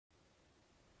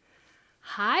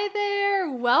Hi there!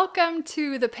 Welcome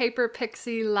to the Paper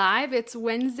Pixie Live. It's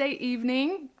Wednesday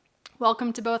evening.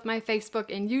 Welcome to both my Facebook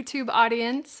and YouTube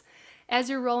audience. As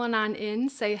you're rolling on in,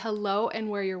 say hello and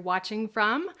where you're watching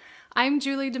from. I'm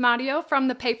Julie DiMatteo from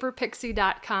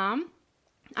thepaperpixie.com.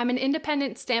 I'm an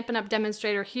independent Stampin' Up!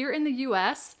 Demonstrator here in the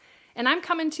US, and I'm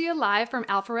coming to you live from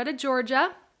Alpharetta,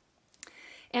 Georgia.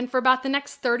 And for about the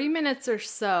next 30 minutes or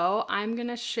so, I'm going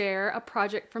to share a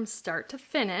project from start to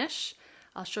finish.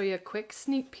 I'll show you a quick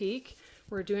sneak peek.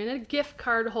 We're doing a gift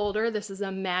card holder. This is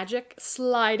a magic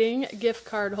sliding gift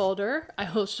card holder. I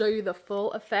will show you the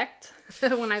full effect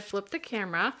when I flip the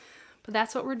camera, but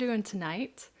that's what we're doing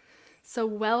tonight. So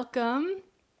welcome.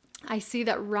 I see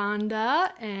that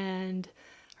Rhonda and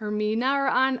Hermina are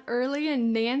on early,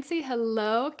 and Nancy,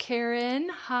 hello. Karen,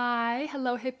 hi.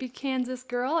 Hello, hippie Kansas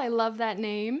girl. I love that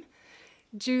name.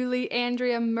 Julie,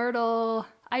 Andrea, Myrtle,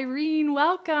 Irene,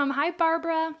 welcome. Hi,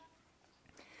 Barbara.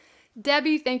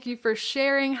 Debbie, thank you for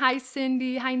sharing. Hi,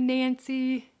 Cindy. Hi,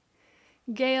 Nancy.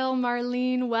 Gail,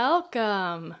 Marlene,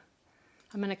 welcome.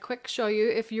 I'm going to quick show you.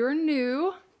 If you're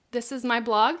new, this is my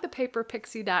blog,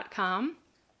 thepaperpixie.com.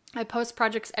 I post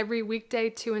projects every weekday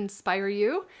to inspire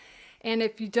you. And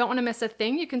if you don't want to miss a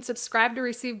thing, you can subscribe to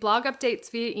receive blog updates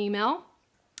via email.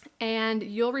 And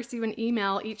you'll receive an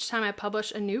email each time I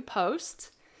publish a new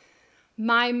post.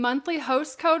 My monthly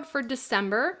host code for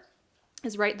December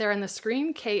is right there on the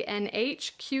screen,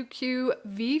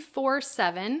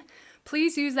 KNHQQV47.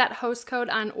 Please use that host code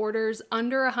on orders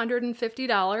under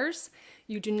 $150.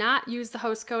 You do not use the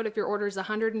host code if your order is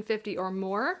 $150 or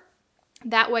more.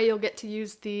 That way you'll get to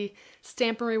use the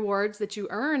Stampin' Rewards that you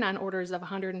earn on orders of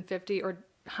 $150 or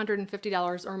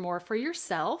 $150 or more for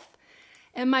yourself.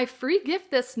 And my free gift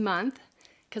this month,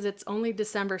 because it's only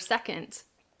December 2nd,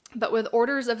 but with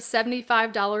orders of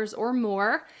 $75 or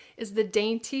more, is the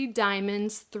Dainty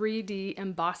Diamonds 3D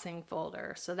embossing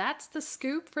folder. So that's the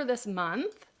scoop for this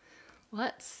month.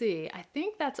 Let's see. I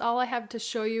think that's all I have to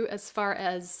show you as far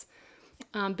as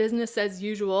business as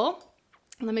usual.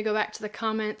 Let me go back to the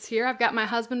comments here. I've got my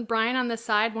husband Brian on the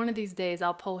side. One of these days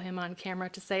I'll pull him on camera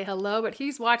to say hello, but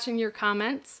he's watching your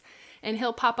comments and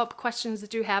he'll pop up questions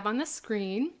that you have on the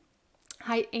screen.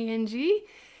 Hi, Angie.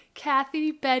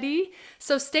 Kathy, Betty.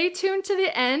 So stay tuned to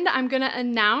the end. I'm going to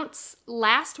announce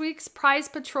last week's Prize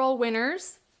Patrol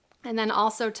winners and then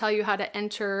also tell you how to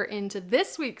enter into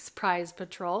this week's Prize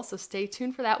Patrol. So stay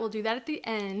tuned for that. We'll do that at the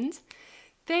end.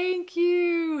 Thank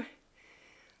you.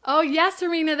 Oh yes,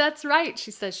 Serena, that's right.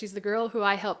 She says she's the girl who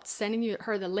I helped sending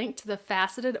her the link to the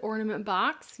faceted ornament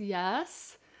box.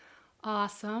 Yes.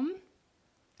 Awesome.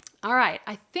 All right.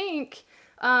 I think...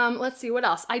 let's see what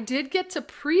else. I did get to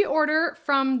pre-order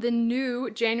from the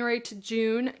new January to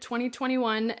June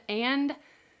 2021 and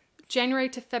January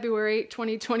to February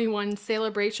 2021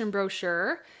 celebration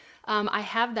brochure. I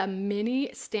have the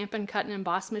mini Stampin' Cut and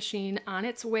Emboss machine on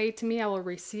its way to me. I will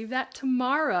receive that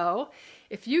tomorrow.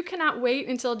 If you cannot wait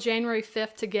until January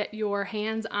 5th to get your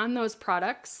hands on those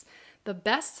products, the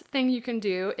best thing you can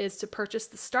do is to purchase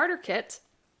the starter kit.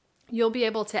 You'll be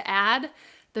able to add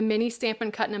the mini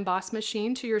Stampin' Cut and Emboss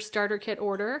machine to your starter kit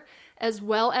order, as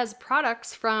well as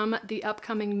products from the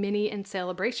upcoming mini and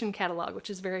celebration catalog, which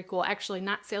is very cool. Actually,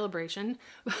 not celebration,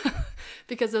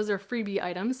 because those are freebie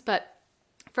items, but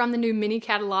from the new mini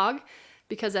catalog,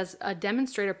 because as a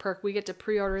demonstrator perk, we get to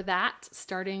pre-order that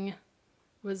starting,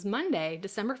 was Monday,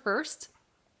 December 1st.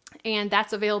 And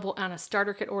that's available on a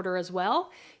starter kit order as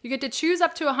well. You get to choose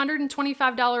up to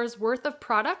 $125 worth of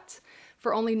product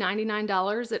for only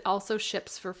 $99. It also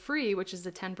ships for free, which is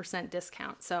a 10%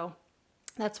 discount. So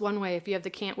that's one way if you have the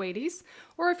can't waities,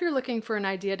 or if you're looking for an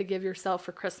idea to give yourself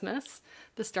for Christmas,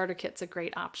 the starter kit's a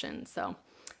great option. So,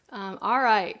 all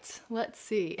right, let's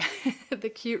see. The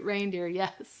cute reindeer,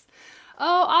 yes.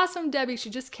 Oh, awesome, Debbie. She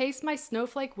just cased my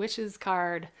Snowflake Wishes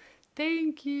card.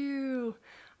 Thank you.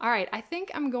 All right, I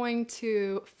think I'm going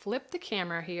to flip the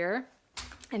camera here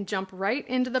and jump right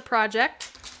into the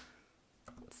project.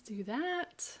 Let's do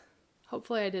that.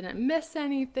 Hopefully I didn't miss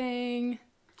anything.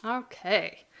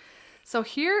 Okay, so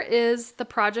here is the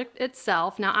project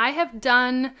itself. Now I have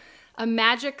done a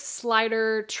magic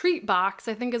slider treat box,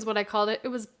 I think is what I called it. It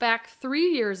was back 3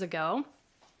 years ago.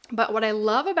 But what I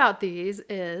love about these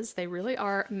is they really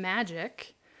are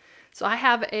magic. So I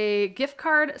have a gift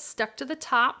card stuck to the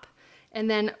top, and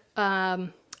then a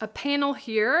panel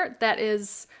here that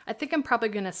is, I think I'm probably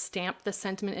going to stamp the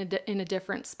sentiment in a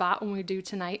different spot when we do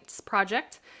tonight's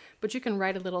project, but you can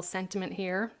write a little sentiment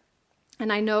here.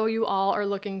 And I know you all are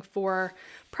looking for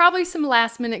probably some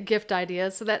last minute gift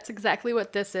ideas, so that's exactly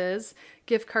what this is.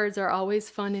 Gift cards are always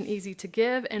fun and easy to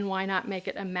give, and why not make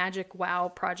it a magic wow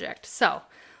project? So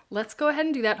let's go ahead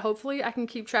and do that. Hopefully I can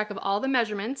keep track of all the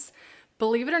measurements.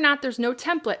 Believe it or not, there's no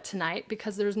template tonight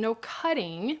because there's no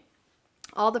cutting.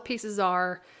 All the pieces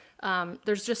are,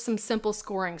 there's just some simple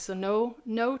scoring, so no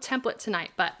template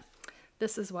tonight, but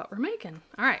this is what we're making.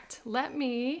 All right, let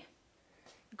me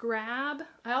grab,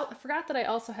 I forgot that I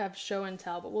also have show and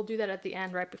tell, but we'll do that at the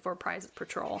end right before Prize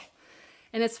Patrol.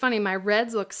 And it's funny, my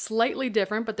reds look slightly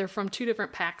different, but they're from 2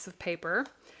 different packs of paper.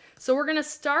 So we're gonna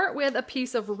start with a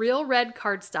piece of real red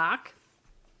cardstock.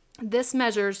 This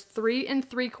measures 3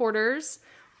 3/4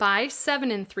 by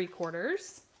 7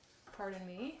 3/4. Pardon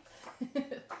me.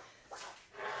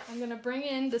 I'm gonna bring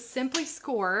in the Simply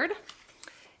Scored,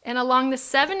 and along the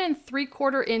 7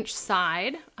 3/4 inch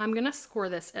side, I'm gonna score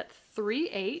this at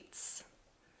 3/8,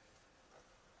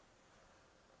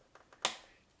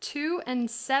 2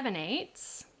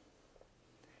 7/8,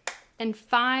 and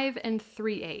 5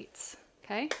 3/8.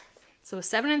 Okay, so a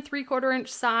 7 3/4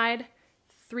 inch side,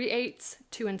 3/8,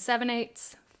 2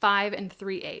 7/8, 5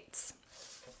 3/8.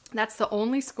 That's the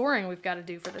only scoring we've got to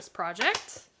do for this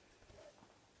project.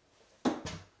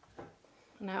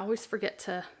 And I always forget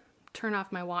to turn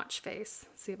off my watch face.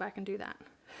 See if I can do that.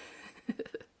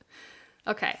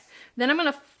 Okay, then I'm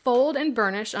going to fold and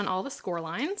burnish on all the score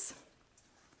lines.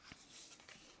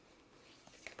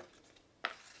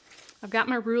 I've got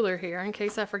my ruler here in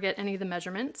case I forget any of the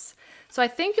measurements. So I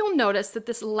think you'll notice that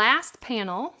this last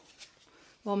panel,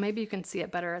 well, maybe you can see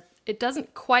it better. It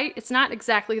doesn't quite, it's not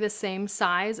exactly the same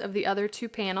size of the other 2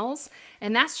 panels,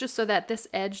 and that's just so that this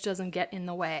edge doesn't get in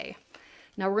the way.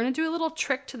 Now we're going to do a little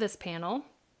trick to this panel.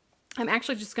 I'm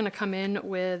actually just going to come in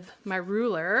with my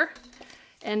ruler,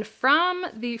 and from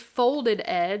the folded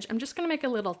edge, I'm just going to make a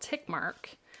little tick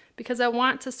mark because I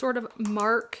want to sort of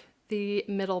mark the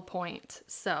middle point.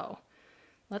 So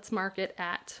let's mark it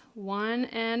at 1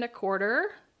 1/4.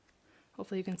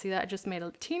 Hopefully you can see that. I just made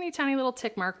a teeny tiny little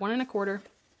tick mark, 1 1/4.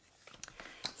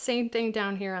 Same thing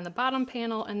down here on the bottom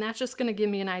panel, and that's just going to give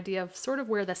me an idea of sort of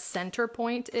where the center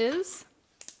point is.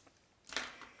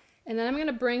 And then I'm going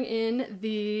to bring in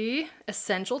the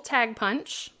Essential Tag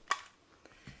Punch.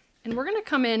 And we're going to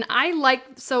come in,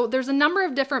 so there's a number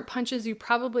of different punches you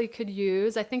probably could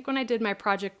use. I think when I did my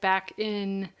project back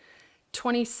in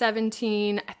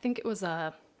 2017, I think it was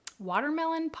a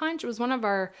watermelon punch. It was one of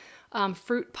our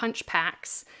fruit punch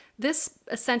packs. This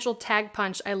Essential Tag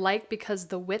Punch I like because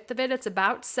the width of it, it's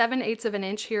about 7/8 of an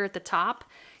inch here at the top,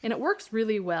 and it works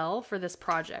really well for this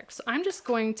project. So I'm just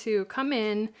going to come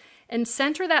in and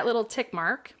center that little tick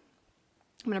mark.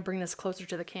 I'm going to bring this closer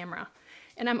to the camera.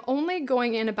 And I'm only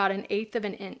going in about 1/8 of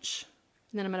an inch,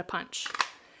 and then I'm going to punch.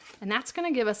 And that's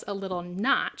going to give us a little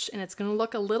notch, and it's going to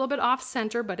look a little bit off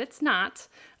center, but it's not.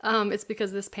 It's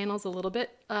because this panel is a little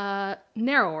bit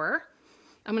narrower.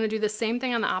 I'm going to do the same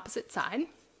thing on the opposite side.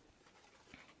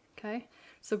 Okay,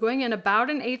 so going in about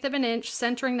 1/8 of an inch,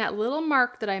 centering that little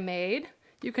mark that I made.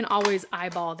 You can always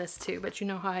eyeball this too, but you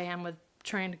know how I am with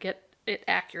trying to get it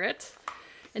accurate.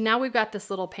 And now we've got this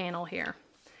little panel here.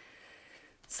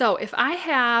 So if I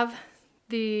have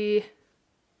the,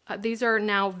 these are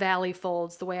now valley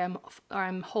folds the way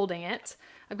I'm holding it.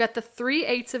 I've got the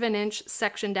 3/8 of an inch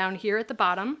section down here at the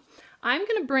bottom. I'm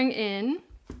going to bring in,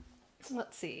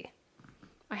 let's see,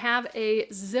 I have a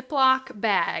Ziploc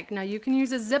bag. Now you can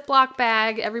use a Ziploc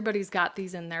bag. Everybody's got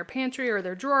these in their pantry or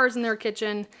their drawers in their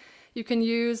kitchen. You can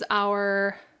use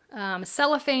our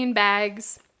cellophane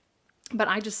bags, but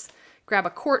I just grab a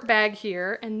quart bag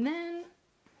here, and then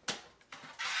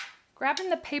grabbing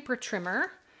the paper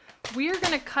trimmer, we are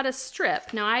going to cut a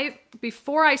strip. Now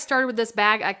before I started with this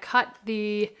bag, I cut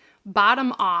the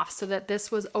bottom off so that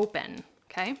this was open,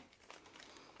 okay?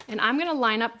 And I'm going to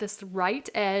line up this right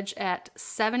edge at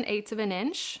 7/8 of an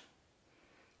inch.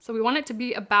 So we want it to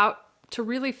be to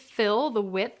really fill the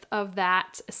width of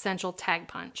that Essential Tag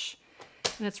Punch.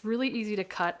 And it's really easy to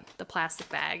cut the plastic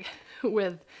bag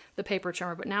with the paper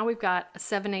trimmer, but now we've got a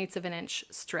 7/8 of an inch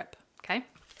strip, okay?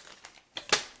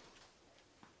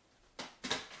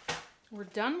 We're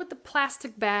done with the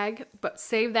plastic bag, but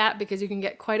save that because you can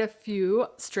get quite a few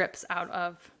strips out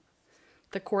of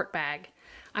the quart bag.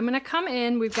 I'm going to come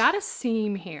in, we've got a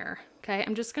seam here, okay?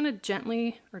 I'm just going to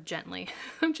gently,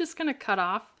 I'm just going to cut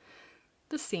off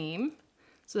the seam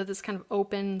so that this kind of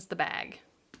opens the bag,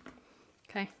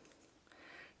 okay?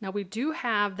 Now we do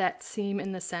have that seam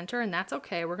in the center, and that's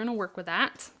okay. We're going to work with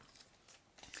that.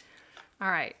 All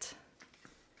right.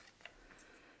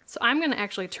 So I'm going to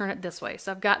actually turn it this way.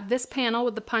 So I've got this panel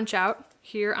with the punch out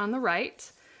here on the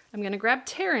right. I'm going to grab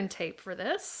tear and tape for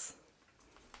this.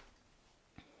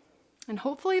 And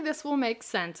hopefully this will make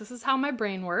sense. This is how my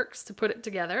brain works to put it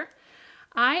together.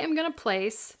 I am going to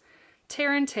place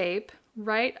tear and tape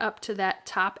right up to that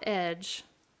top edge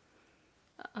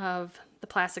of the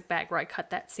plastic bag where I cut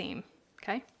that seam,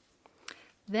 okay?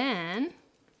 Then,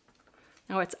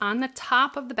 now it's on the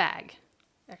top of the bag.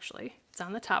 Actually, it's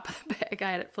on the top of the bag.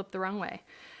 I had it flipped the wrong way.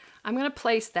 I'm gonna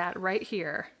place that right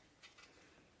here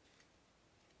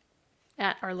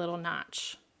at our little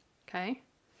notch, okay?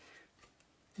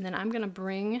 And then I'm gonna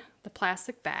bring the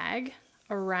plastic bag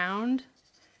around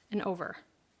and over.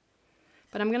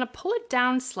 But I'm gonna pull it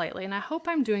down slightly, and I hope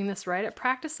I'm doing this right. I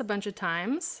practiced a bunch of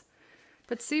times,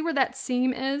 but see where that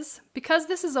seam is? Because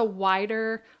this is a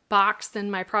wider box than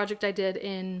my project I did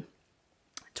in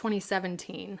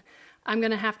 2017, I'm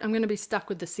gonna be stuck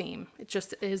with the seam. It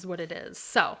just is what it is.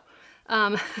 So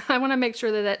I wanna make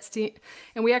sure that that seam,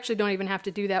 and we actually don't even have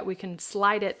to do that. We can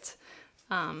slide it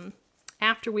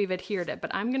after we've adhered it,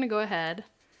 but I'm gonna go ahead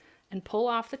and pull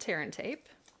off the tear and tape.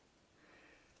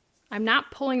 I'm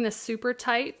not pulling this super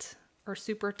tight or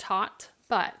super taut,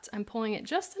 but I'm pulling it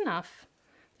just enough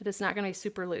that it's not gonna be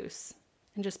super loose,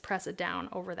 and just press it down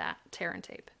over that tear and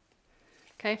tape.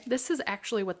 Okay, this is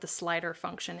actually what the slider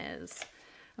function is.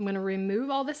 I'm gonna remove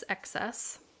all this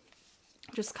excess,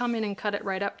 just come in and cut it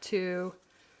right up to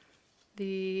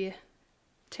the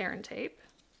tear and tape.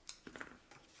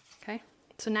 Okay,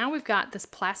 so now we've got this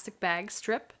plastic bag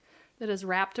strip that is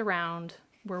wrapped around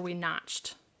where we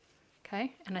notched.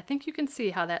 Okay, and I think you can see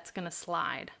how that's gonna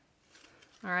slide.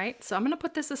 All right, so I'm gonna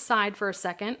put this aside for a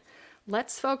second.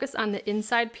 Let's focus on the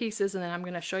inside pieces, and then I'm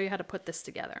gonna show you how to put this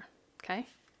together, okay?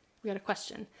 We got a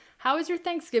question. How was your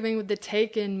Thanksgiving with the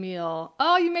take-in meal?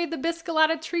 Oh, you made the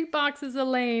biscuit treat boxes,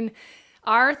 Elaine.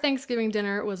 Our Thanksgiving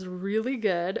dinner was really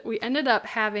good. We ended up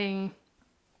having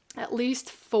at least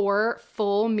 4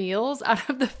 full meals out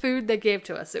of the food they gave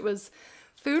to us. It was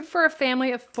food for a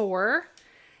family of 4.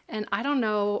 And I don't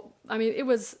know, I mean, it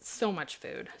was so much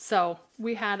food. So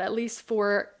we had at least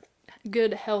 4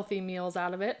 good, healthy meals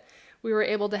out of it. We were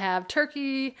able to have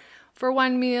turkey for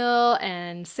one meal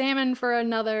and salmon for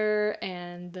another,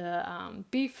 and the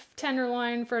beef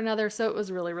tenderloin for another. So it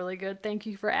was really, really good. Thank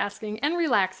you for asking, and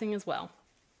relaxing as well,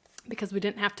 because we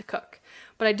didn't have to cook.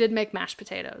 But I did make mashed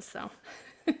potatoes, so.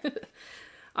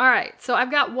 All right, so I've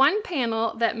got one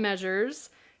panel that measures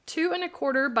 2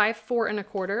 1/4 by 4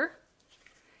 1/4.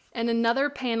 And another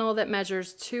panel that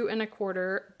measures 2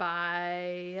 1/4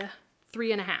 by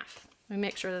 3 1/2. Let me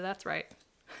make sure that that's right.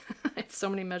 I have so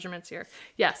many measurements here.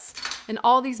 Yes, and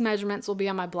all these measurements will be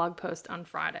on my blog post on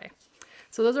Friday.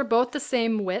 So those are both the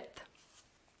same width.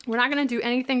 We're not gonna do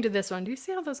anything to this one. Do you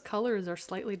see how those colors are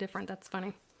slightly different? That's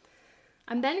funny.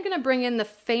 I'm then gonna bring in the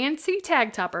fancy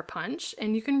tag topper punch,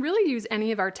 and you can really use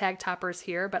any of our tag toppers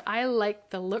here, but I like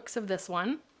the looks of this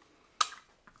one.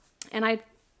 And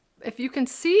if you can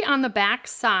see on the back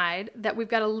side that we've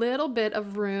got a little bit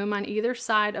of room on either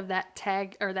side of that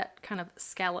tag, or that kind of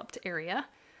scalloped area,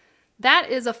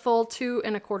 that is a full 2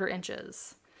 1/4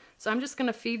 inches. So I'm just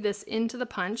gonna feed this into the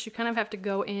punch. You kind of have to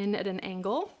go in at an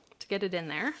angle to get it in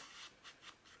there.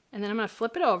 And then I'm gonna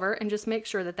flip it over and just make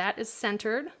sure that that is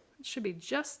centered. It should be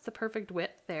just the perfect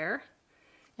width there,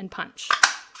 and punch.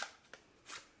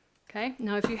 Okay,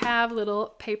 now if you have little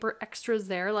paper extras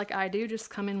there like I do,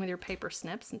 just come in with your paper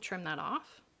snips and trim that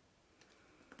off.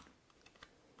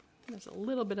 There's a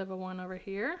little bit of a one over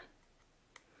here.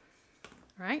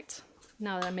 All right,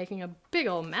 now that I'm making a big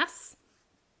old mess,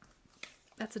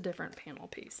 that's a different panel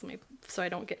piece, so I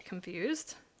don't get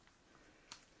confused.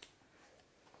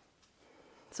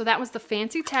 So that was the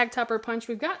fancy tag topper punch.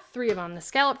 We've got 3 of them: the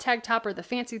scallop tag topper, the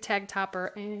fancy tag topper,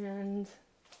 and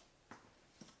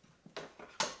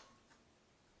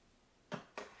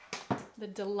the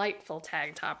delightful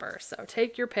tag topper. So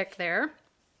take your pick there.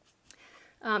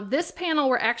 This panel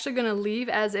we're actually going to leave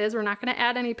as is. We're not going to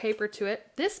add any paper to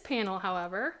it. This panel,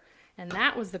 however, and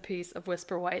that was the piece of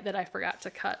Whisper White that I forgot to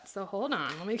cut. So hold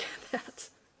on, let me get that.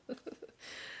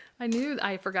 I knew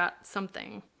I forgot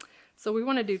something. So we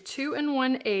want to do 2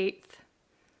 1/8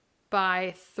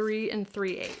 by 3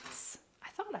 3/8. I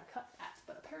thought I cut that,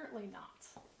 but apparently not.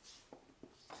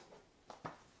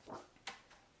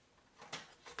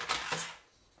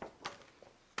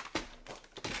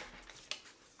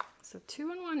 So 2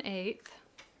 1/8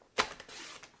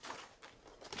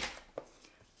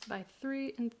 by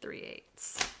 3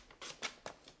 3/8.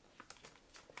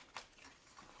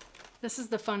 This is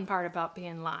the fun part about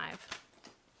being live.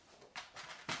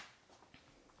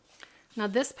 Now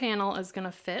this panel is going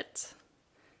to fit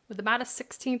with about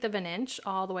 1/16 of an inch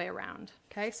all the way around.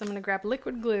 Okay, so I'm going to grab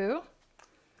liquid glue.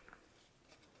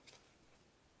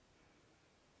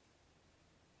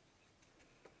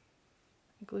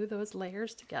 Glue those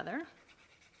layers together.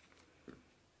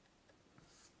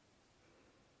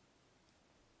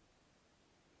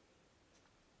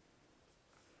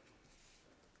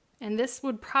 And this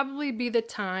would probably be the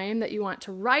time that you want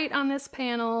to write on this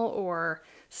panel or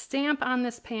stamp on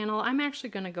this panel. I'm actually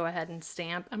going to go ahead and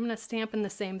stamp. I'm going to stamp in the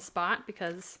same spot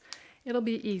because it'll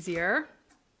be easier.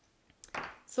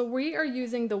 So we are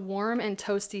using the Warm and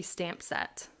Toasty stamp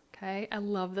set. Okay, I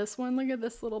love this one. Look at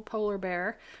this little polar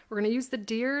bear. We're going to use the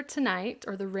deer tonight,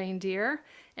 or the reindeer,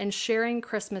 and sharing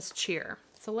Christmas cheer.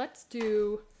 So let's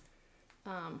do,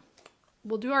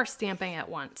 we'll do our stamping at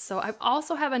once. So I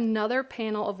also have another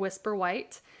panel of Whisper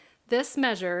White. This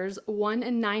measures 1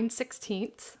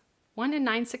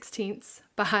 9/16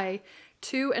 by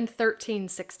 2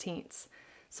 13/16.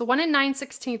 So 1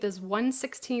 9/16 is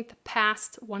 1/16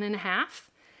 past 1 1/2.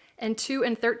 And 2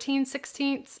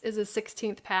 13/16 is a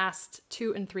 16th past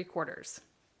 2 3/4.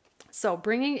 So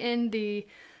bringing in the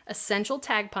Essential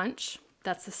Tag Punch,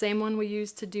 that's the same one we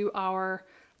used to do our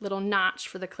little notch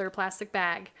for the clear plastic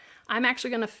bag. I'm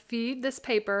actually going to feed this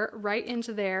paper right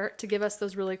into there to give us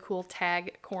those really cool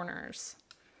tag corners.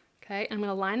 Okay, I'm going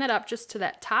to line that up just to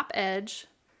that top edge,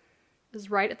 is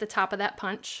right at the top of that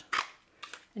punch,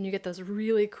 and you get those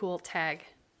really cool tag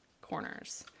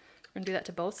corners. We're going to do that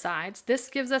to both sides. This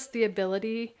gives us the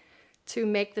ability to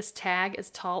make this tag as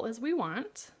tall as we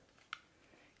want.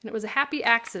 And it was a happy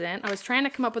accident. I was trying to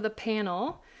come up with a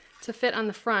panel to fit on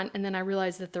the front, and then I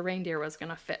realized that the reindeer was going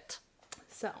to fit.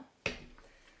 So, all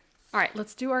right,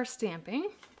 let's do our stamping.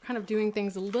 I'm kind of doing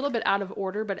things a little bit out of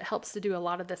order, but it helps to do a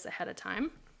lot of this ahead of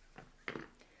time.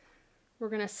 We're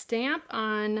going to stamp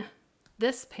on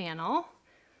this panel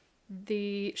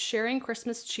the Sharing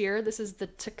Christmas Cheer. This is the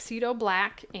Tuxedo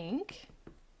Black ink.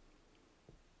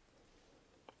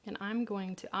 And I'm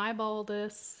going to eyeball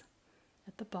this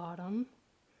at the bottom.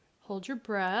 Hold your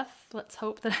breath. Let's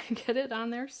hope that I get it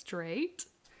on there straight.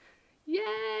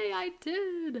 Yay, I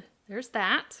did. There's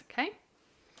that, okay.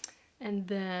 And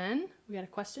then, we got a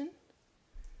question?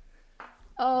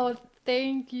 Oh,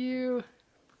 thank you.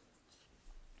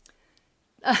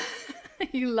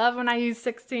 You love when I use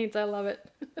 16ths. I love it.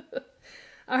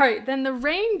 All right, then the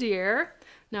reindeer.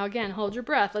 Now again, hold your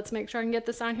breath. Let's make sure I can get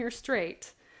this on here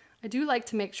straight. I do like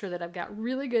to make sure that I've got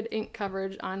really good ink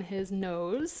coverage on his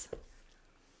nose.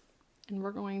 And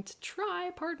we're going to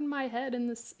try, pardon my head in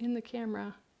the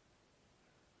camera.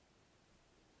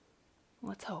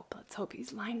 Let's hope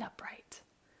he's lined up right.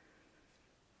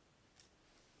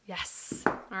 Yes.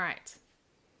 All right.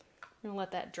 I'm gonna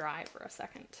let that dry for a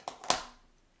second.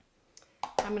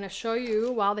 I'm going to show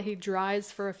you while he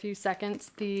dries for a few seconds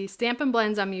the Stampin'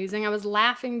 Blends I'm using. I was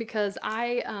laughing because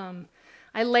I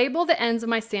label the ends of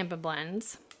my Stampin'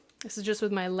 Blends. This is just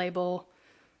with my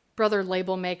brother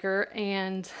label maker,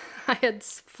 and I had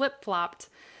flip-flopped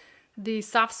the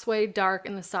soft suede dark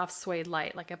and the soft suede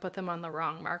light. Like I put them on the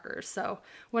wrong markers. So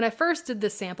when I first did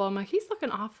this sample, I'm like, he's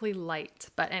looking awfully light.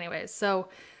 But anyways, so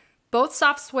both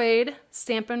soft suede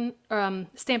Stampin'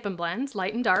 Blends,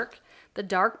 light and dark. The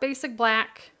dark basic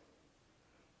black,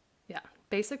 yeah,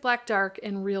 basic black dark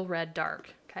and real red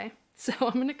dark, okay? So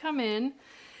I'm gonna come in.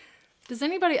 Does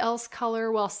anybody else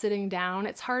color while sitting down?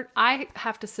 It's hard, I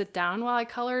have to sit down while I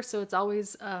color, so it's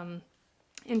always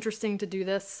interesting to do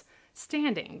this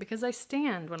standing because I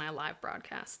stand when I live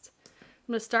broadcast.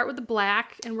 I'm gonna start with the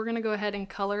black and we're gonna go ahead and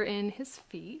color in his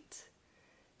feet.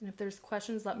 And if there's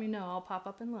questions, let me know, I'll pop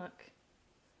up and look.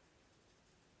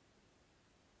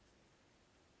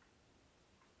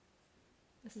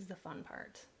 This is the fun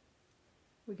part.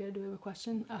 We good? Do we have a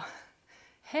question? Oh,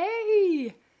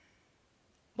 hey!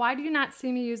 Why do you not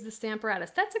see me use the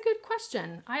Stamparatus? That's a good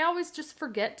question. I always just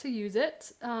forget to use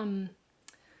it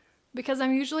because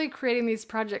I'm usually creating these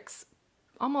projects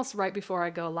almost right before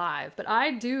I go live. But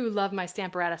I do love my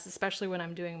Stamparatus, especially when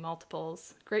I'm doing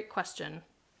multiples. Great question.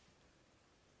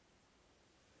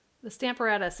 The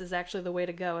Stamparatus is actually the way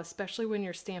to go, especially when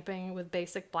you're stamping with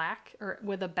basic black or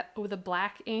with a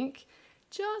black ink.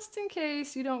 Just in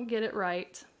case you don't get it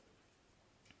right.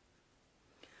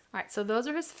 All right, so those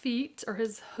are his feet or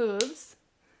his hooves.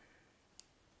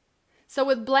 So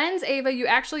with Blends Ava, you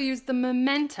actually use the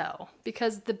Memento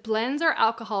because the blends are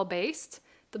alcohol based.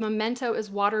 The Memento is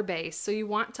water based, so you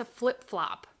want to flip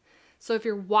flop. So if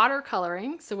you're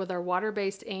watercoloring, so with our water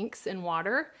based inks in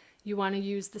water, you want to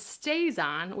use the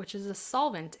StazOn, which is a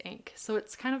solvent ink. So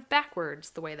it's kind of backwards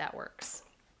the way that works.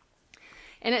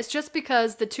 And it's just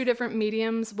because the two different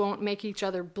mediums won't make each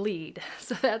other bleed.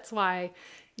 So that's why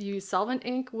you use solvent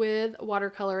ink with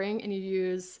watercoloring and you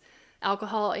use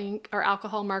alcohol ink or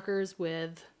alcohol markers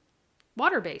with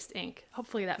water-based ink.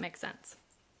 Hopefully that makes sense.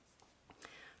 All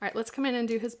right, let's come in and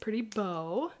do his pretty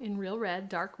bow in real red,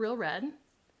 dark real red. And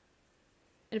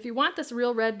if you want this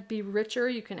real red to be richer,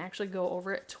 you can actually go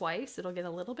over it twice. It'll get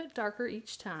a little bit darker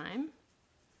each time.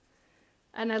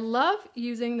 And I love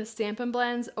using the Stampin'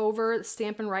 Blends over the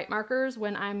Stampin' Write markers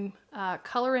when I'm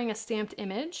coloring a stamped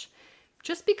image,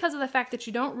 just because of the fact that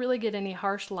you don't really get any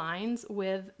harsh lines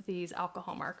with these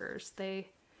alcohol markers. They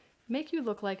make you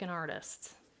look like an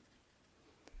artist.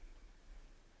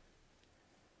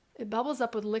 It bubbles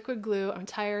up with liquid glue. I'm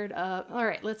tired of, all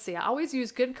right, let's see. I always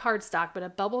use good cardstock, but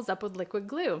it bubbles up with liquid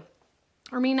glue.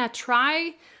 Ermina,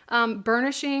 try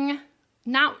burnishing,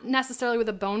 not necessarily with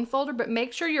a bone folder, but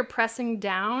make sure you're pressing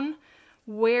down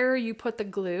where you put the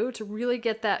glue to really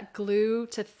get that glue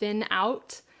to thin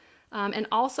out. And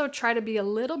also try to be a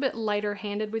little bit lighter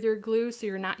handed with your glue so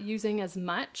you're not using as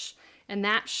much. And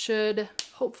that should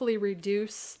hopefully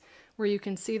reduce where you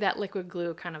can see that liquid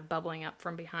glue kind of bubbling up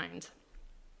from behind.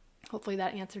 Hopefully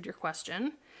that answered your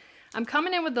question. I'm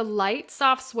coming in with the light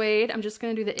soft suede. I'm just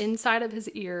going to do the inside of his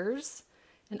ears.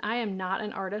 And I am not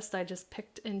an artist. I just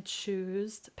picked and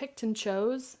chose the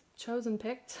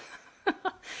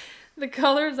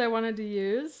colors I wanted to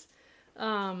use.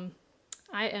 I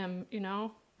am,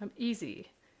 I'm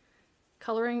easy.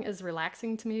 Coloring is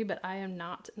relaxing to me, but I am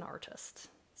not an artist.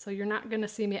 So you're not going to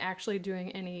see me actually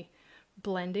doing any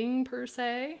blending per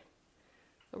se.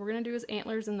 What we're going to do is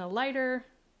antlers in the lighter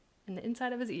and the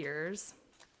inside of his ears.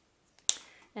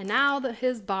 And now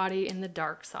his body in the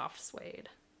dark soft suede.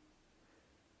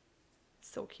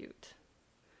 So cute.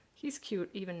 He's cute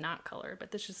even not colored,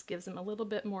 but this just gives him a little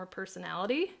bit more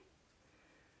personality.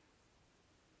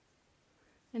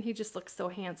 And he just looks so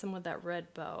handsome with that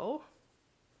red bow.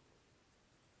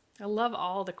 I love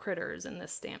all the critters in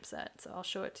this stamp set, so I'll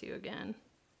show it to you again.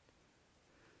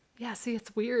 Yeah, see,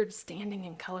 it's weird standing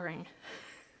and coloring.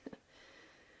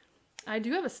 I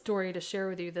do have a story to share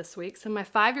with you this week. So my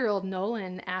 5-year-old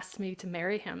Nolan asked me to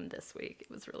marry him this week. It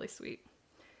was really sweet.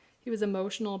 He was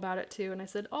emotional about it too, and I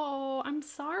said, "Oh, I'm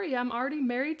sorry, I'm already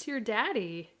married to your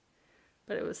daddy."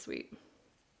 But it was sweet.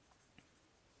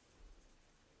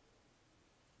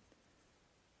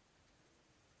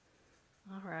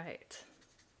 All right.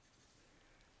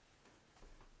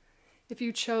 If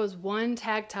you chose one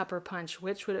tag topper punch,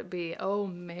 which would it be? Oh,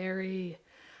 Mary.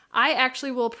 I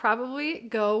actually will probably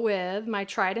go with my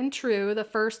tried and true, the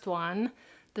first one,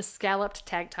 the scalloped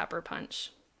tag topper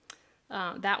punch.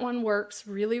 That one works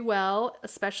really well,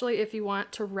 especially if you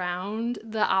want to round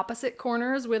the opposite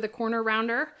corners with a corner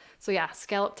rounder. So yeah,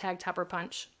 scalloped tag topper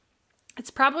punch.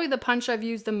 It's probably the punch I've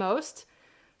used the most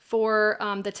for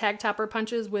the tag topper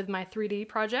punches with my 3D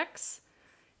projects.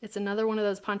 It's another one of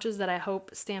those punches that I hope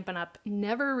Stampin' Up!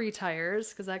 Never retires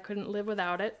because I couldn't live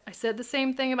without it. I said the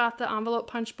same thing about the envelope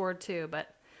punch board too,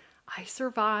 but I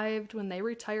survived when they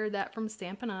retired that from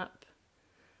Stampin' Up!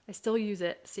 I still use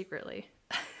it secretly.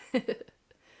 All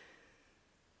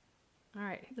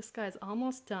right, this guy's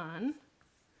almost done.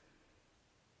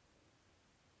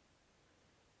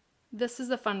 This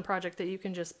is a fun project that you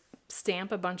can just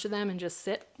stamp a bunch of them and just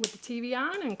sit with the TV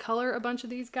on and color a bunch of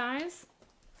these guys.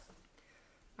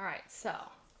 All right, so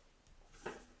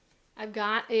I've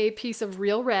got a piece of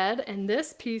real red, and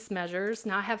this piece measures,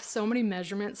 now I have so many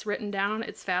measurements written down,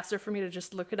 it's faster for me to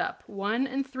just look it up. 1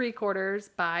 3/4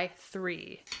 by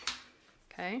 3.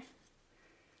 Okay,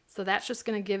 so that's just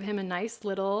going to give him a nice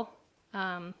little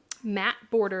matte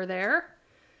border there,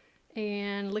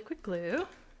 and liquid glue.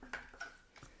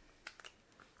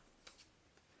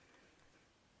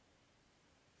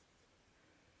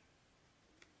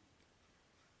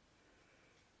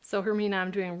 So Hermina,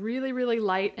 I'm doing really, really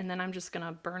light, and then I'm just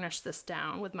gonna burnish this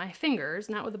down with my fingers,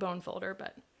 not with a bone folder,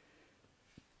 but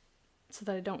so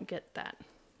that I don't get that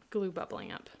glue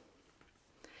bubbling up.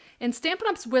 And Stampin'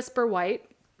 Up's Whisper White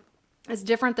is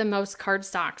different than most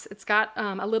cardstocks. It's got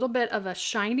a little bit of a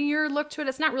shinier look to it.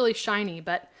 It's not really shiny,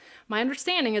 but my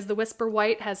understanding is the Whisper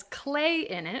White has clay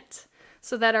in it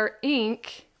so that our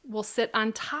ink will sit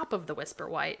on top of the Whisper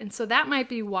White. And so that might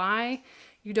be why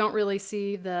you don't really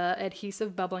see the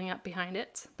adhesive bubbling up behind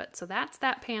it. But so that's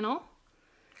that panel.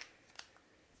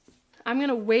 I'm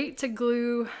gonna wait to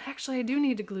glue, actually I do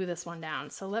need to glue this one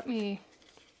down. So let me,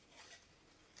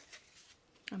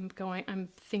 I'm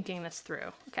thinking this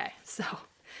through. Okay, so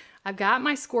I've got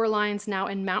my score lines now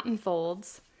in mountain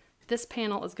folds. This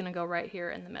panel is gonna go right here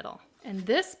in the middle. And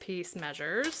this piece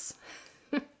measures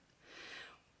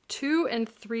 2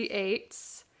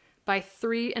 3/8 by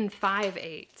 3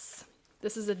 5/8.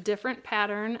 This is a different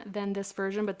pattern than this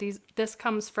version, but this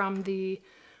comes from the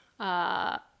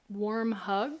Warm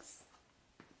Hugs,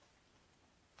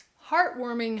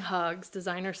 Heartwarming Hugs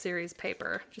Designer Series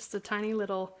paper. Just a tiny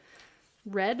little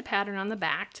red pattern on the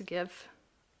back to give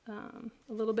a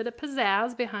little bit of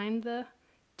pizzazz behind the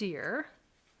deer.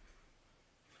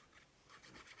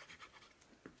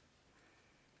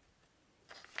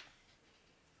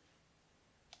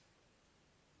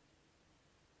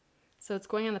 So it's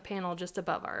going on the panel just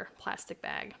above our plastic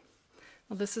bag.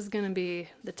 Well, this is going to be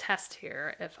the test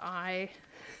here if I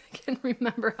can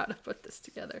remember how to put this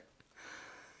together.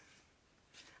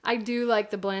 I do like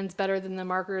the blends better than the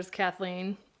markers,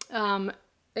 Kathleen.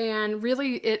 And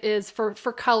really it is for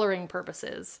coloring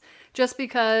purposes, just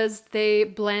because they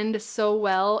blend so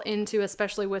well into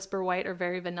especially Whisper White or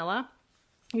Very Vanilla.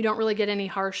 You don't really get any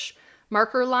harsh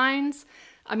marker lines.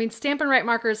 I mean, Stampin' Write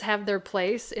markers have their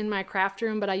place in my craft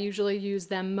room, but I usually use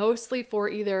them mostly for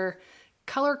either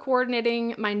color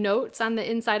coordinating my notes on the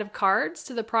inside of cards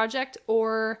to the project,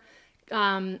 or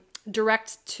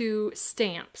direct to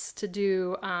stamps to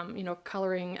do, you know,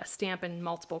 coloring a stamp in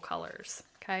multiple colors,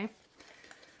 okay?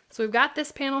 So we've got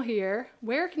this panel here.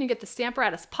 Where can you get the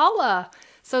Stamparatus? Paula!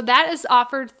 So that is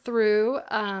offered through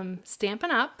Stampin'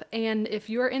 Up! And if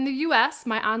you're in the US,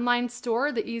 my online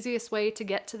store, the easiest way to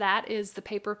get to that is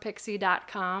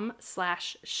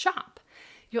thepaperpixie.com/shop.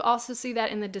 You'll also see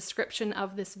that in the description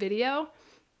of this video,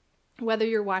 whether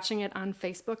you're watching it on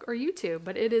Facebook or YouTube,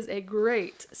 but it is a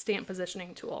great stamp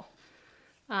positioning tool.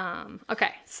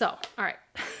 Okay, so, all right,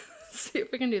 let's see if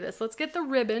we can do this. Let's get the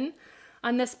ribbon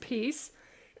on this piece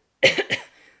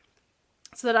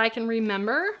so that I can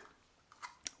remember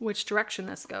which direction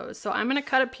this goes. So I'm gonna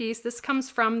cut a piece. This comes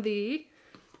from the,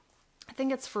 I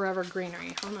think it's Forever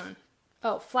Greenery, hold on.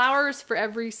 Oh, Flowers for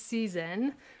Every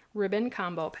Season ribbon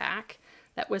combo pack,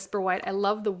 that Whisper White. I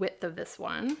love the width of this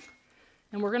one.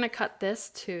 And we're gonna cut this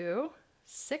to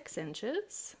 6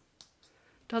 inches.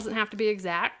 Doesn't have to be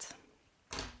exact.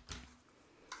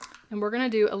 And we're gonna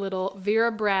do a little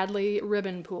Vera Bradley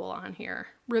ribbon pull on here.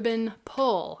 Ribbon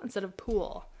pull instead of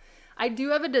pool. I do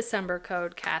have a December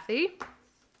code, Kathy.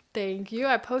 Thank you.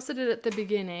 I posted it at the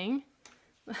beginning.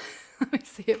 Let me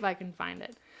see if I can find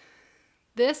it.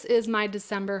 This is my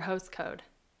December host code.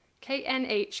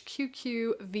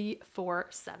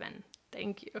 KNHQQV47.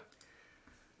 Thank you.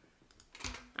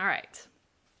 All right.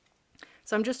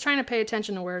 So I'm just trying to pay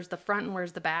attention to where's the front and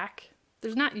where's the back.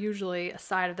 There's not usually a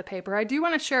side of the paper. I do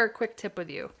want to share a quick tip with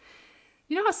you.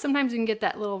 You know how sometimes you can get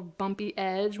that little bumpy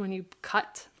edge when you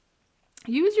cut?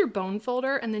 Use your bone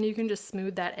folder and then you can just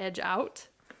smooth that edge out.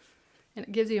 And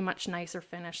it gives you a much nicer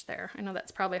finish there. I know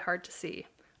that's probably hard to see.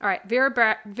 All right, Vera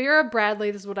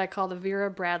Bradley, this is what I call the Vera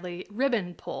Bradley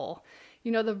ribbon pull.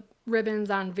 You know the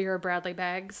ribbons on Vera Bradley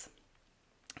bags?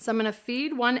 So I'm gonna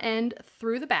feed one end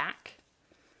through the back.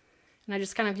 And I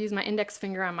just kind of use my index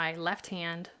finger on my left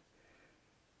hand.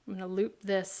 I'm gonna loop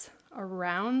this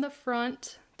around the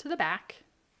front to the back.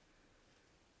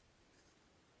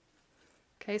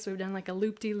 Okay, so we've done like a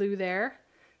loop-de-loo there.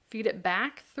 Feed it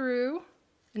back through,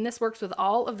 and this works with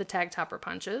all of the tag topper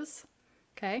punches.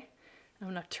 Okay, I'm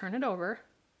gonna turn it over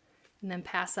and then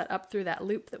pass that up through that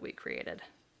loop that we created.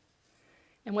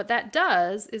 And what that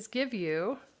does is give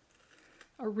you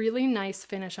a really nice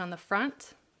finish on the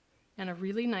front and a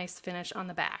really nice finish on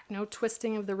the back. No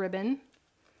twisting of the ribbon.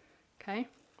 Okay,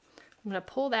 I'm gonna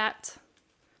pull that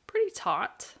pretty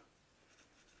taut.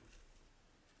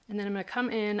 And then I'm gonna come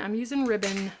in, I'm using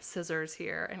ribbon scissors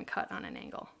here and cut on an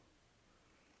angle.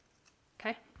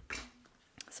 Okay,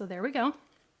 so there we go.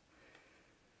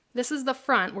 This is the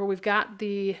front where we've got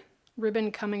the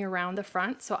ribbon coming around the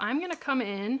front. So I'm gonna come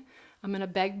in, I'm gonna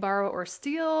beg, borrow, or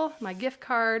steal my gift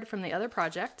card from the other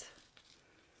project.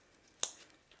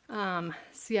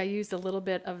 See, I used a little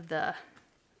bit of the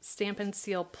Stampin'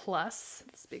 Seal Plus.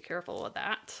 Let's be careful with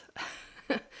that.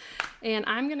 And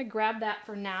I'm gonna grab that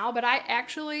for now, but I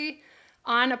actually,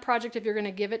 on a project, if you're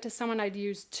gonna give it to someone, I'd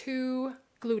use 2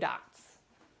 glue dots.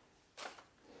 I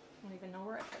don't even know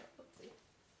where I put it, let's see.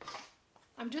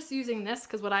 I'm just using this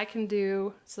because what I can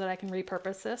do so that I can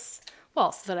repurpose this,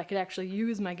 well, so that I could actually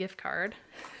use my gift card,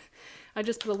 I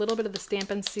just put a little bit of the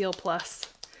Stampin' Seal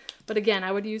Plus, but again,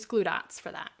 I would use glue dots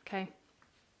for that, okay?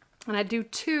 And I do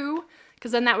 2,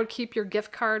 because then that would keep your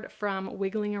gift card from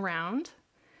wiggling around.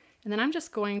 And then I'm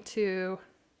just going to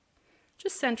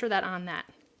just center that on that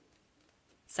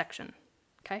section,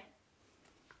 okay?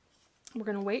 We're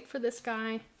gonna wait for this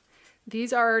guy.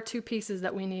 These are our 2 pieces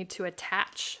that we need to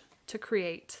attach to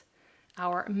create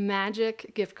our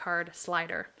magic gift card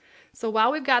slider. So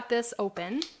while we've got this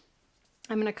open,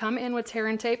 I'm gonna come in with tear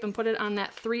and tape and put it on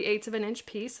that 3/8 of an inch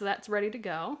piece, so that's ready to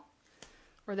go,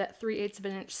 or that 3/8 of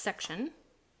an inch section.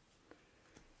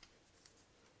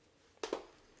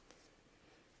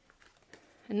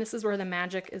 And this is where the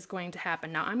magic is going to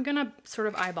happen. Now I'm gonna sort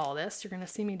of eyeball this. You're gonna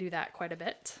see me do that quite a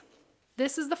bit.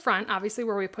 This is the front, obviously,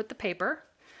 where we put the paper.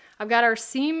 I've got our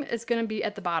seam is gonna be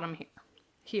at the bottom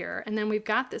here. And then we've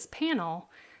got this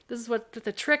panel. This is what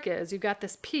the trick is. You've got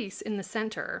this piece in the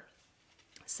center.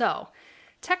 So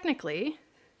technically,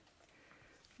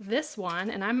 this one,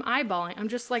 and I'm eyeballing.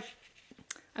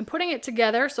 I'm putting it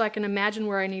together so I can imagine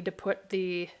where I need to put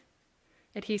the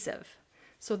adhesive.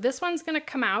 So this one's going to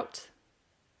come out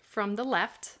from the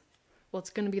left. Well, it's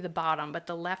going to be the bottom, but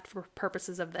the left for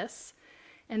purposes of this.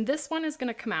 And this one is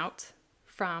going to come out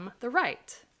from the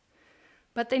right.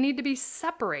 But they need to be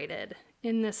separated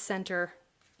in this center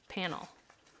panel.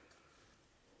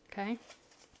 Okay?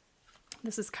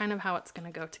 This is kind of how it's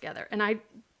going to go together. And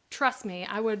trust me,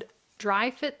 I would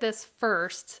dry fit this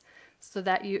first so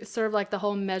that you sort of like the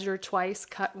whole measure twice,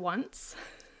 cut once.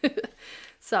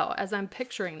 So as I'm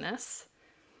picturing this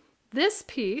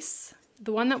piece,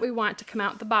 the one that we want to come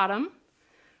out the bottom,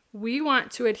 we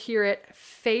want to adhere it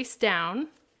face down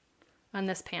on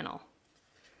this panel.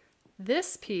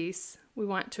 This piece we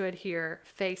want to adhere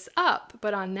face up,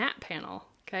 but on that panel.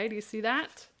 Okay, do you see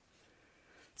that?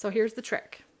 So here's the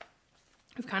trick.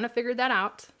 We've kind of figured that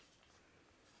out.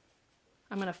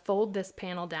 I'm going to fold this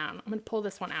panel down. I'm going to pull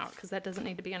this one out because that doesn't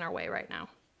need to be in our way right now.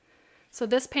 So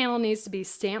this panel needs to be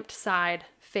stamped side,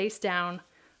 face down.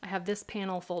 I have this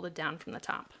panel folded down from the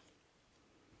top.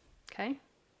 Okay?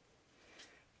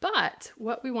 But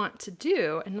what we want to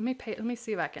do, and let me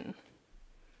see if I can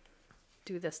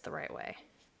do this the right way.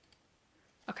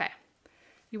 Okay.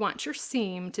 You want your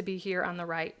seam to be here on the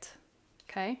right.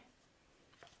 Okay?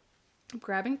 I'm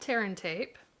grabbing tear and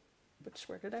tape,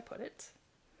 where did I put it?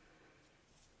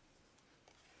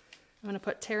 I'm going to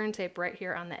put tear and tape right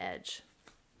here on the edge.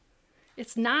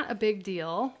 It's not a big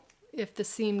deal if the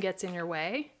seam gets in your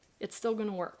way. It's still going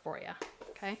to work for you,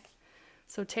 okay?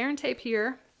 So tear and tape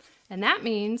here, and that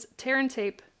means tear and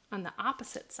tape on the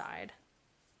opposite side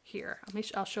here.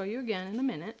 I'll show you again in a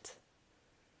minute.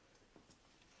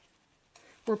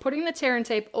 We're putting the tear and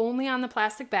tape only on the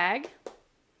plastic bag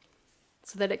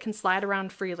so that it can slide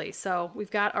around freely. So we've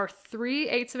got our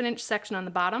 3/8 of an inch section on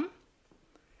the bottom.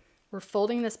 We're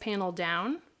folding this panel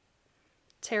down,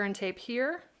 tear and tape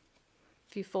here.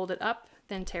 If you fold it up,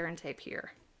 then tear and tape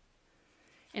here.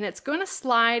 And it's going to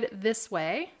slide this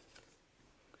way.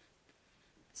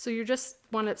 So you just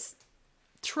want to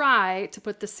try to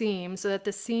put the seam so that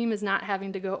the seam is not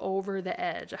having to go over the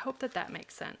edge. I hope that that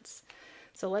makes sense.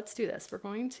 So let's do this. We're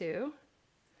going to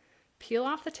peel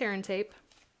off the tear and tape.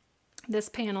 This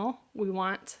panel, we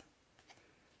want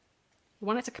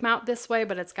it to come out this way,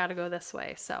 but it's got to go this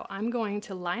way. So I'm going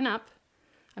to line up.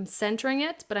 I'm centering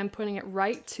it, but I'm putting it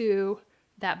right to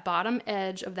that bottom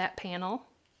edge of that panel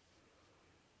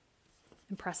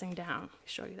and pressing down. Let me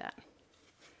show you that.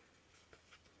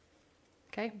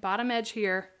 Okay, bottom edge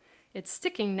here. It's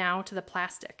sticking now to the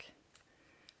plastic.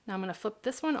 Now I'm going to flip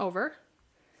this one over.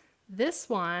 This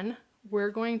one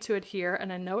we're going to adhere,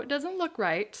 and I know it doesn't look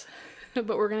right,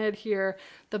 but we're going to adhere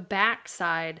the back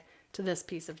side to this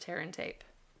piece of tear and tape.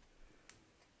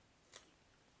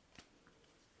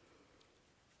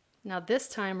 Now this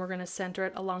time we're going to center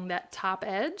it along that top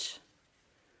edge.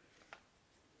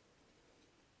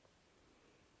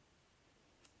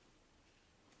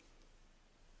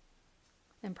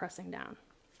 And pressing down.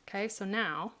 Okay, so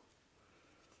now,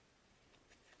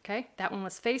 okay, that one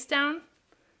was face down,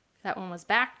 that one was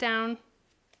back down,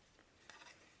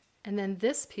 and then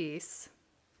this piece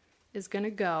is going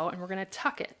to go, and we're going to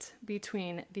tuck it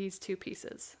between these two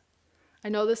pieces. I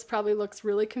know this probably looks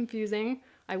really confusing.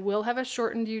 I will have a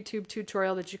shortened YouTube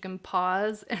tutorial that you can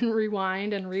pause and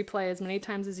rewind and replay as many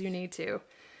times as you need to.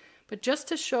 But just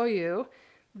to show you,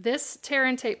 this tear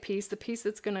and tape piece, the piece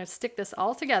that's going to stick this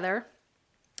all together,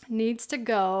 needs to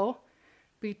go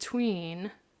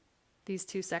between these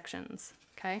two sections,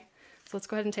 okay? So let's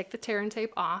go ahead and take the tear and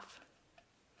tape off.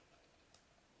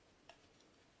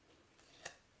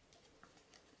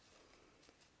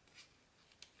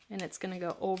 And it's going to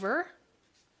go over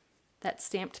that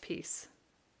stamped piece.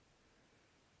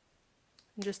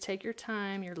 And just take your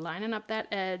time. You're lining up that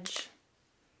edge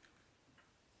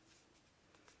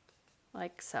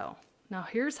like so. Now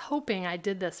here's hoping I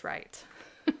did this right.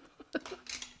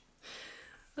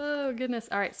 Oh goodness.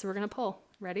 All right, so we're going to pull.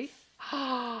 Ready?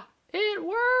 Oh, it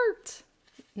worked.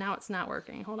 Now it's not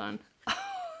working. Hold on.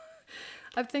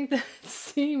 I think the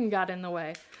seam got in the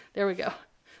way. There we go.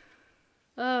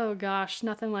 Oh gosh,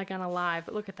 nothing like on a live,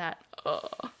 but look at that. Oh,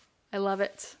 I love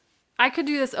it. I could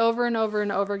do this over and over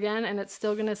and over again, and it's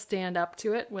still going to stand up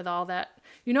to it with all that.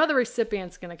 You know the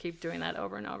recipient's going to keep doing that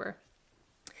over and over.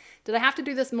 Did I have to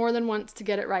do this more than once to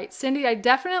get it right? Cindy, I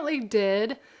definitely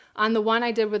did on the one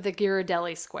I did with the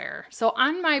Ghirardelli square. So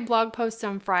on my blog post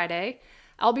on Friday,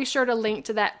 I'll be sure to link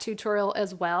to that tutorial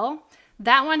as well.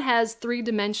 That one has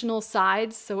 3-dimensional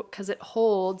sides, so because it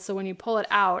holds, so when you pull it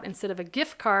out, instead of a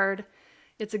gift card,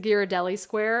 it's a Ghirardelli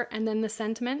square, and then the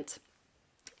sentiment.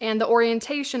 And the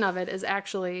orientation of it is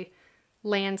actually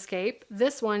landscape.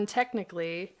 This one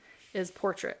technically is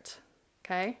portrait,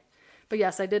 okay? But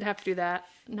yes, I did have to do that.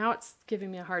 Now it's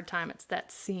giving me a hard time. It's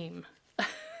that seam.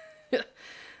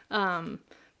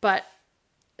 But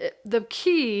the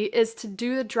key is to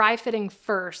do the dry fitting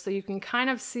first so you can kind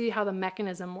of see how the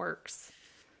mechanism works,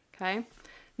 okay?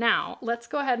 Now, let's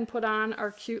go ahead and put on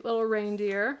our cute little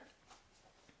reindeer.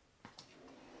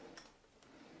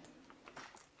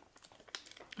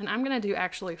 And I'm gonna do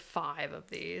actually 5 of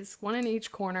these, 1 in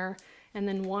each corner, and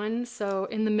then 1 so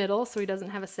in the middle so he doesn't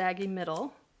have a saggy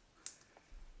middle.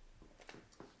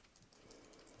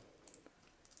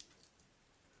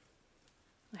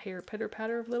 I hear pitter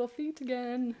patter of little feet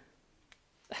again.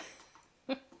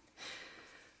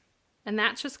 And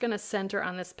that's just gonna center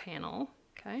on this panel,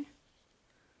 okay?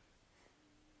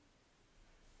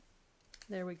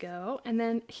 There we go. And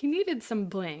then he needed some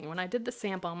bling. When I did the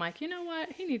sample, I'm like, you know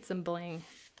what? He needs some bling.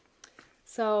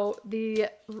 So the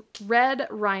red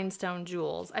rhinestone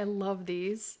jewels, I love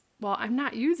these. Well, I'm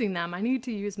not using them. I need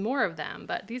to use more of them,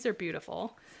 but these are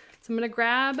beautiful. So I'm gonna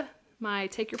grab my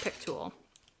take your pick tool.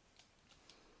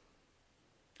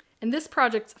 And this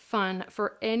project's fun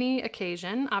for any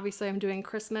occasion. Obviously I'm doing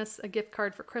Christmas, a gift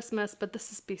card for Christmas, but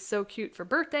this would be so cute for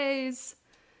birthdays,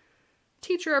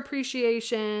 teacher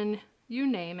appreciation, you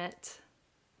name it.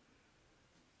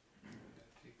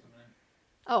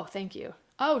 Oh, thank you.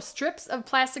 Oh, strips of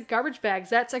plastic garbage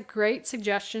bags. That's a great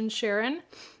suggestion, Sharon.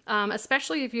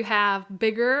 Especially if you have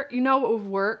bigger, you know what would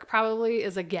work probably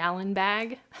is a gallon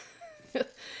bag.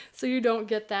 So you don't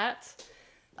get that.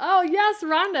 Oh yes,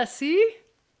 Rhonda, see?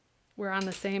 We're on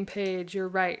the same page, you're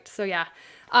right. So yeah,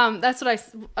 that's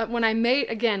what when I made,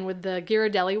 again, with the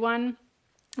Ghirardelli one,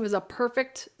 it was a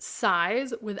perfect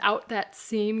size without that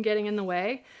seam getting in the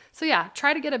way. So yeah,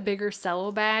 try to get a bigger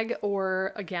cello bag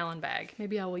or a gallon bag.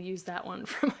 Maybe I will use that one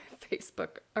for my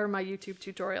Facebook or my YouTube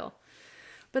tutorial.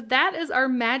 But that is our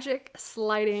magic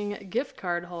sliding gift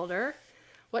card holder.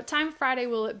 What time Friday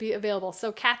will it be available?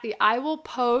 So Kathy, I will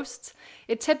post,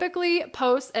 it typically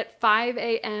posts at 5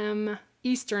 a.m.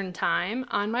 Eastern time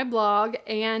on my blog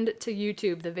and to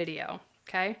YouTube, the video,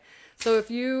 okay? So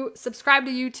if you subscribe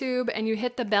to YouTube and you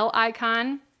hit the bell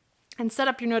icon and set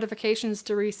up your notifications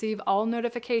to receive all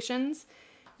notifications,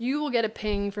 you will get a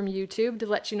ping from YouTube to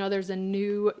let you know there's a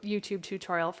new YouTube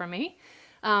tutorial from me.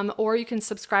 Or you can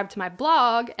subscribe to my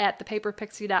blog at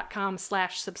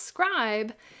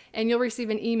thepaperpixie.com/subscribe and you'll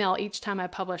receive an email each time I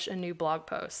publish a new blog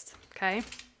post, okay?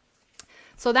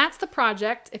 So that's the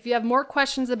project. If you have more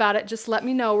questions about it, just let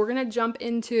me know. We're gonna jump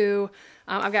into,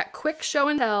 I've got quick show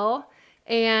and tell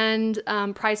and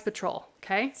prize patrol,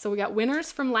 okay? So we got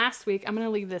winners from last week. I'm gonna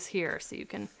leave this here so you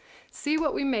can see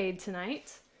what we made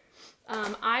tonight.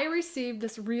 I received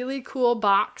this really cool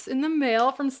box in the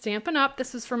mail from Stampin' Up.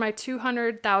 This was for my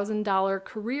 $200,000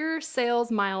 career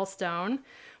sales milestone,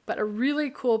 but a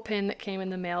really cool pin that came in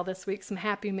the mail this week, some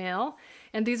happy mail.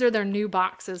 And these are their new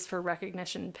boxes for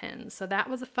recognition pins. So that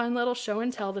was a fun little show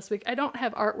and tell this week. I don't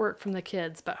have artwork from the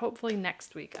kids, but hopefully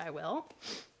next week I will.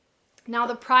 Now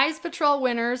the prize patrol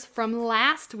winners from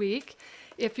last week,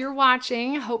 if you're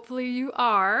watching, hopefully you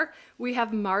are, we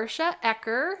have Marcia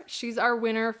Ecker. She's our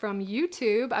winner from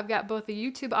YouTube. I've got both a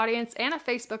YouTube audience and a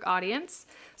Facebook audience.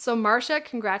 So Marcia,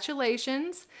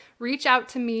 congratulations. Reach out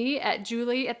to me at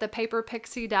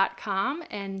julie@thepaperpixie.com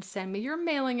and send me your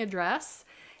mailing address.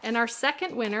 And our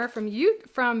second winner from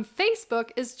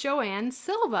Facebook is Joanne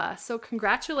Silva. So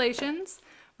congratulations,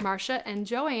 Marcia and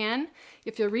Joanne.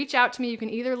 If you'll reach out to me, you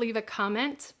can either leave a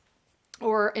comment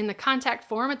or in the contact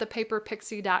form at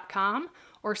thepaperpixie.com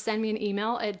or send me an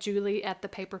email at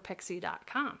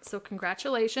julie@thepaperpixie.com. So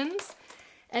congratulations.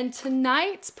 And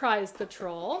tonight's prize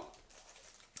patrol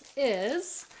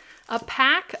is a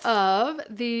pack of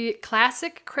the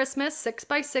classic Christmas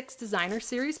 6x6 designer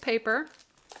series paper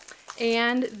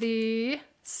and the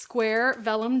square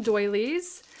vellum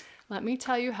doilies. Let me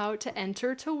tell you how to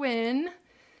enter to win.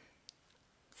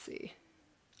 Let's see.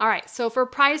 All right, so for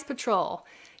prize patrol,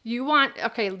 you want,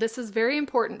 okay, this is very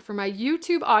important for my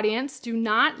YouTube audience. Do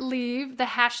not leave the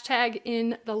hashtag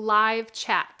in the live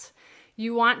chat.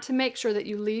 You want to make sure that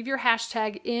you leave your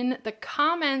hashtag in the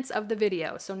comments of the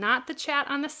video. So not the chat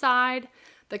on the side,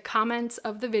 the comments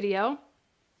of the video.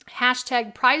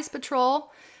 Hashtag prize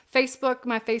patrol. Facebook,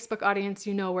 my Facebook audience,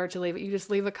 you know where to leave it. You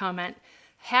just leave a comment.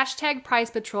 Hashtag Prize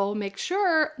Patrol, make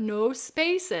sure no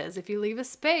spaces. If you leave a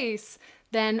space,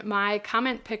 then my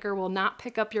comment picker will not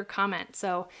pick up your comment.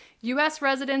 So US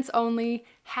residents only,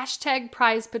 hashtag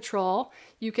Prize Patrol.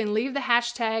 You can leave the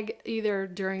hashtag either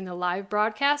during the live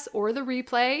broadcast or the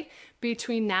replay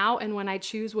between now and when I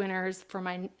choose winners for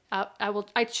my,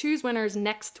 I choose winners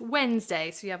next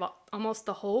Wednesday. So you have almost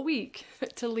the whole week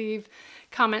to leave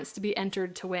comments to be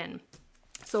entered to win.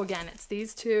 So again, it's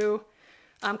these two.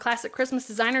 Classic Christmas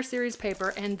Designer Series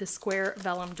paper and the square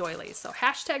vellum doilies. So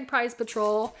hashtag Prize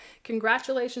Patrol.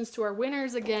 Congratulations to our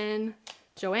winners again.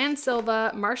 Joanne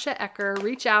Silva, Marcia Ecker,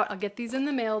 reach out. I'll get these in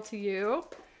the mail to you.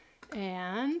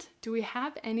 And do we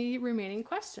have any remaining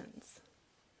questions?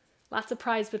 Lots of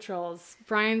Prize Patrols.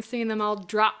 Brian's seeing them all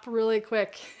drop really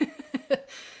quick.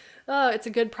 Oh, it's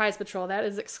a good Prize Patrol. That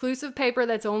is exclusive paper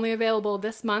that's only available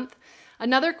this month.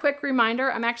 Another quick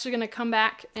reminder, I'm actually going to come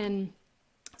back and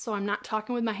so I'm not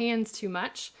talking with my hands too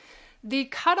much. The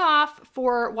cutoff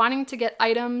for wanting to get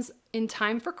items in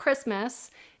time for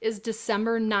Christmas is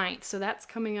December 9th. So that's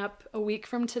coming up a week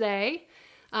from today.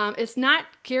 It's not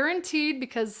guaranteed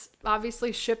because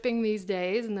obviously shipping these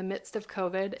days in the midst of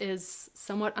COVID is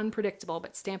somewhat unpredictable,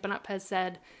 but Stampin' Up! Has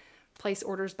said place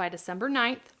orders by December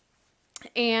 9th.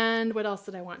 And what else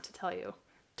did I want to tell you?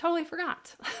 Totally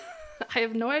forgot. I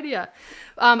have no idea.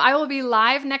 I will be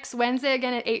live next Wednesday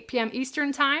again at 8 p.m.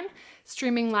 Eastern Time,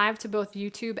 streaming live to both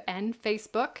YouTube and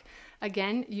Facebook.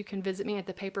 Again, you can visit me at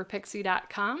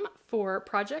thepaperpixie.com for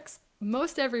projects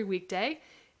most every weekday.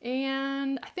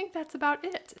 And I think that's about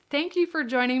it. Thank you for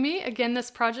joining me. Again, this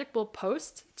project will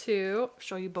post to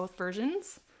show you both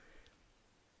versions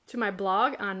to my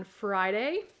blog on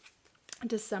Friday,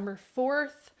 December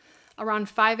 4th. Around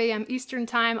 5 a.m. Eastern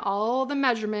Time, all the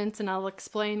measurements, and I'll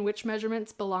explain which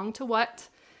measurements belong to what.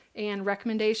 And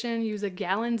recommendation, use a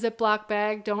gallon Ziploc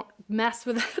bag. Don't mess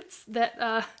with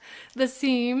the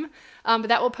seam. But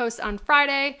that will post on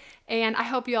Friday. And I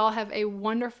hope you all have a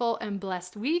wonderful and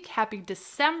blessed week. Happy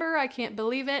December. I can't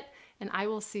believe it. And I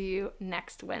will see you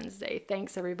next Wednesday.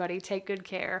 Thanks, everybody. Take good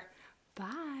care.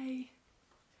 Bye.